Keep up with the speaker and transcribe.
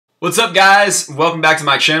What's up, guys? Welcome back to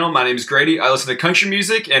my channel. My name is Grady. I listen to country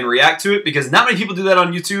music and react to it because not many people do that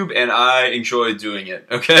on YouTube, and I enjoy doing it,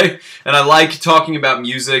 okay? And I like talking about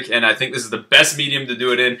music, and I think this is the best medium to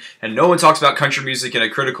do it in, and no one talks about country music in a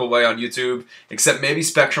critical way on YouTube, except maybe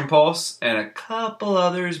Spectrum Pulse and a couple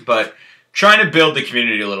others, but trying to build the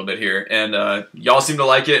community a little bit here, and y'all seem to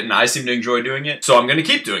like it, and I seem to enjoy doing it, so I'm going to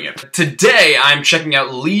keep doing it. Today, I'm checking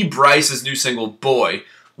out Lee Brice's new single, Boy.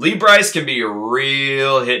 Lee Brice can be a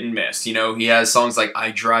real hit and miss. You know, he has songs like I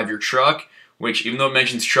Drive Your Truck, which, even though it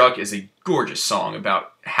mentions truck, is a gorgeous song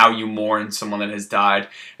about how you mourn someone that has died.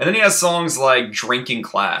 And then he has songs like Drinking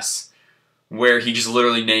Class, where he just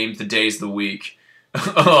literally named the days of the week.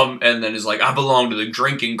 And then is like, I belong to the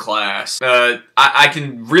drinking class. I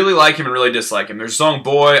can really like him and really dislike him. There's a song,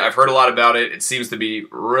 Boy. I've heard a lot about it. It seems to be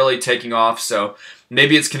really taking off, so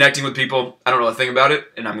maybe it's connecting with people. I don't know a thing about it,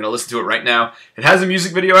 and I'm going to listen to it right now. It has a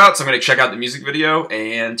music video out, so I'm going to check out the music video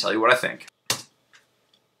and tell you what I think.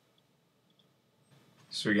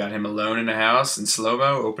 So we got him alone in a house in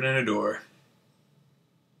slow-mo, opening a door.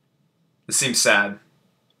 This seems sad.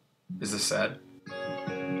 Is this sad?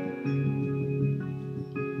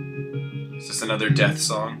 Is this another death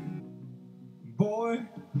song? Boy,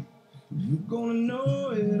 you're gonna know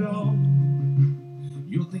it all.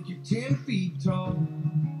 You'll think you're 10 feet tall.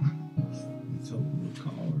 It's over a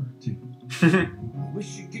car or two.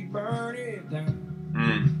 Wish you could burn it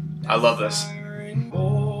down. I love this.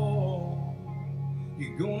 Oh,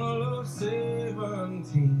 you're gonna love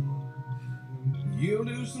 17. You'll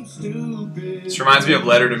do some stupid. This reminds me of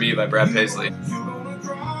Letter to Me by Brad Paisley. You're gonna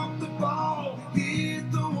drop the ball,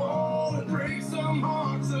 hit the wall, and break some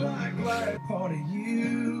hearts like life. Part of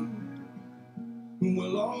you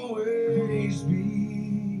will always be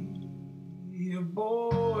a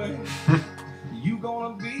boy. You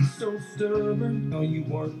gonna be so stubborn. No, you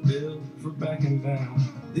weren't built for backing down.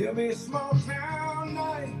 There'll be a small town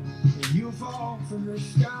night, and you'll fall for her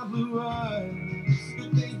sky blue eyes.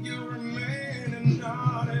 You think you're a man and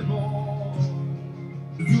not a boy.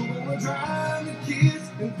 You wanna drive the kids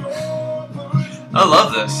and throw a punch. I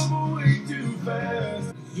love this. Way too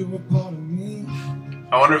fast. You're a part of me.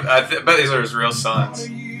 I wonder if, I bet these are his real sons.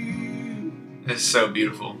 It's so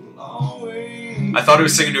beautiful. I thought he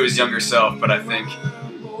was singing to his younger self, but I think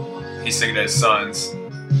he's singing to his sons.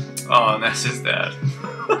 Oh, and that's his dad.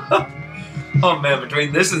 Oh man,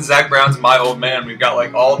 between this and Zach Brown's My Old Man, we've got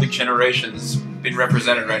like all the generations being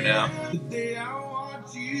represented right now.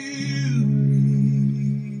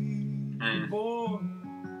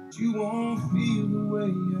 You won't feel the way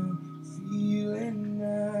I'm feeling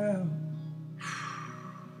now.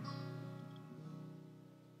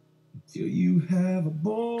 Till you have a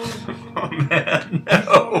boy.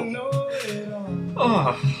 Oh man, no.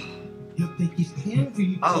 Oh.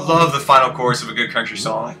 I love the final chorus of a good country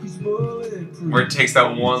song, where it takes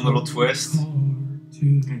that one little twist.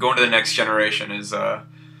 And going to the next generation is, oh,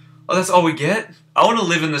 that's all we get? I want to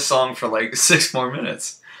live in this song for like 6 more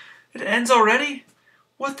minutes. It ends already?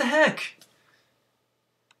 What the heck?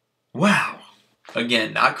 Wow.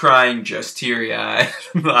 Again, not crying, just teary-eyed.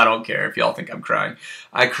 I don't care if y'all think I'm crying.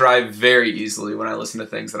 I cry very easily when I listen to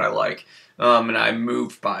things that I like, and I'm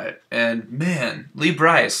moved by it. And man, Lee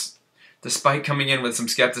Brice, despite coming in with some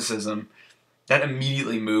skepticism, that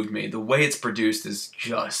immediately moved me. The way it's produced is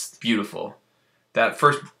just beautiful. That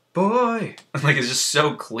first boy, like, it's just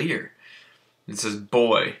so clear. It says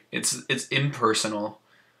boy. It's impersonal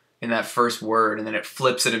in that first word, and then it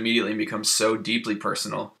flips it immediately and becomes so deeply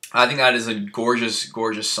personal. I think that is a gorgeous,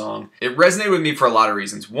 gorgeous song. It resonated with me for a lot of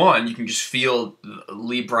reasons. One, you can just feel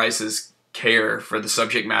Lee Brice's care for the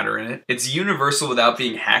subject matter in it. It's universal without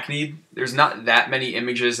being hackneyed. There's not that many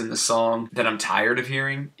images in the song that I'm tired of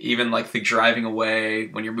hearing, even like the driving away,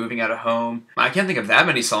 when you're moving out of home. I can't think of that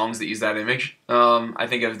many songs that use that image. I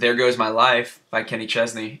think of There Goes My Life by Kenny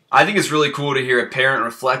Chesney. I think it's really cool to hear a parent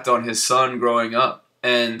reflect on his son growing up.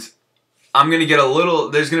 And I'm going to get a little,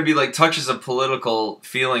 there's going to be like touches of political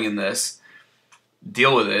feeling in this.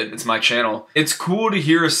 Deal with it. It's my channel. It's cool to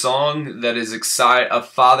hear a song that is a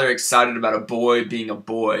father excited about a boy being a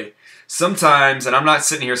boy. Sometimes, and I'm not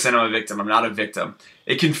sitting here saying I'm a victim, I'm not a victim.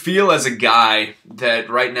 It can feel as a guy that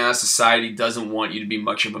right now society doesn't want you to be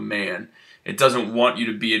much of a man. It doesn't want you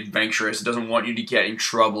to be adventurous. It doesn't want you to get in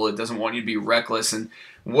trouble. It doesn't want you to be reckless. And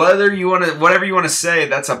whatever you want to say,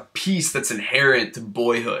 that's a piece that's inherent to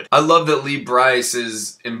boyhood. I love that Lee Brice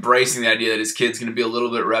is embracing the idea that his kid's going to be a little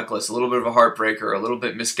bit reckless, a little bit of a heartbreaker, a little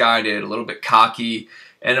bit misguided, a little bit cocky,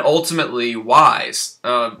 and ultimately wise,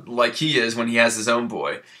 like he is when he has his own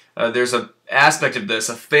boy. There's an aspect of this,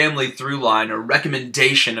 a family through line, a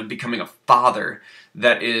recommendation of becoming a father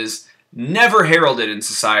that is never heralded in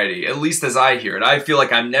society, at least as I hear it. I feel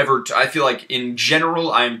like I feel like in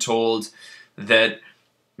general I'm told that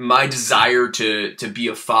my desire to be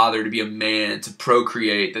a father, to be a man, to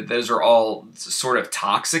procreate, that those are all sort of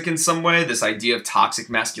toxic in some way. This idea of toxic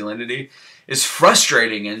masculinity is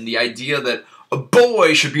frustrating, and the idea that a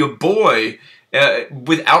boy should be a boy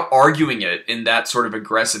without arguing it in that sort of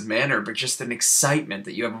aggressive manner, but just an excitement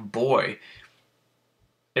that you have a boy.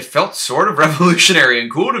 It felt sort of revolutionary and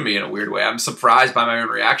cool to me in a weird way. I'm surprised by my own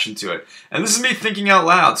reaction to it. And this is me thinking out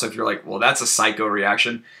loud, so if you're like, well, that's a psycho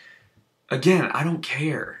reaction, again, I don't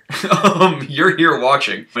care. You're here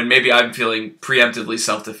watching, and maybe I'm feeling preemptively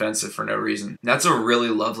self-defensive for no reason. That's a really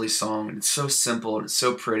lovely song, and it's so simple, and it's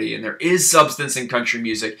so pretty, and there is substance in country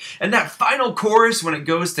music. And that final chorus, when it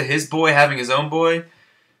goes to his boy having his own boy,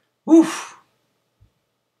 woof,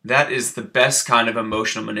 that is the best kind of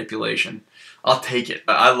emotional manipulation. I'll take it.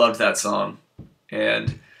 I loved that song,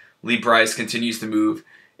 and Lee Brice continues to move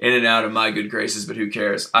in and out of my good graces, but who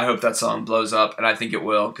cares? I hope that song blows up, and I think it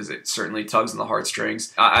will, because it certainly tugs on the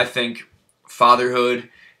heartstrings. I think fatherhood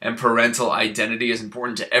and parental identity is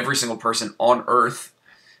important to every single person on Earth,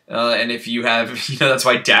 and if you have, that's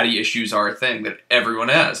why daddy issues are a thing that everyone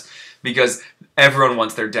has, because everyone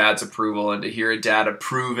wants their dad's approval, and to hear a dad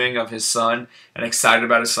approving of his son and excited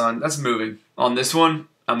about his son, that's moving. On this one,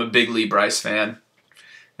 I'm a big Lee Brice fan,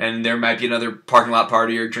 and there might be another parking lot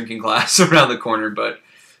party or drinking class around the corner, but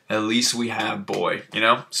at least we have boy,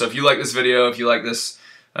 So if you like this video, if you like this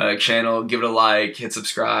channel, give it a like, hit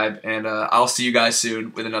subscribe, and I'll see you guys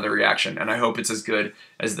soon with another reaction, and I hope it's as good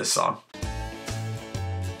as this song.